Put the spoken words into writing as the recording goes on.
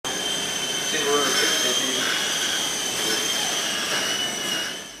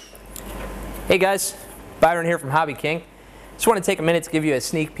Hey guys, Byron here from HobbyKing. Just want to take a minute to give you a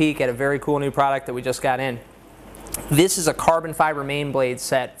sneak peek at a very cool new product that we just got in. This is a carbon fiber main blade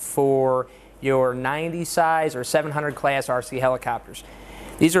set for your 90 size or 700 class RC helicopters.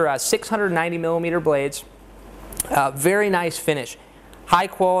 These are 690 millimeter blades. Very nice finish. High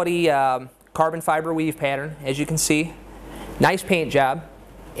quality carbon fiber weave pattern, as you can see. Nice paint job.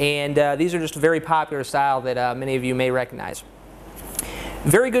 And these are just a very popular style that many of you may recognize.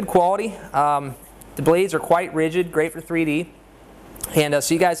 Very good quality. The blades are quite rigid, great for 3D. And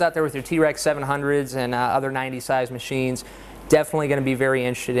so you guys out there with your T-Rex 700s and other 90 size machines, definitely going to be very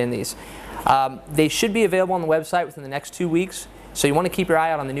interested in these. They should be available on the website within the next 2 weeks, so you want to keep your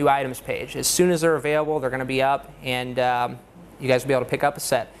eye out on the new items page. As soon as they're available, they're going to be up, and you guys will be able to pick up a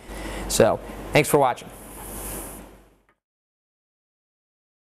set. So, thanks for watching.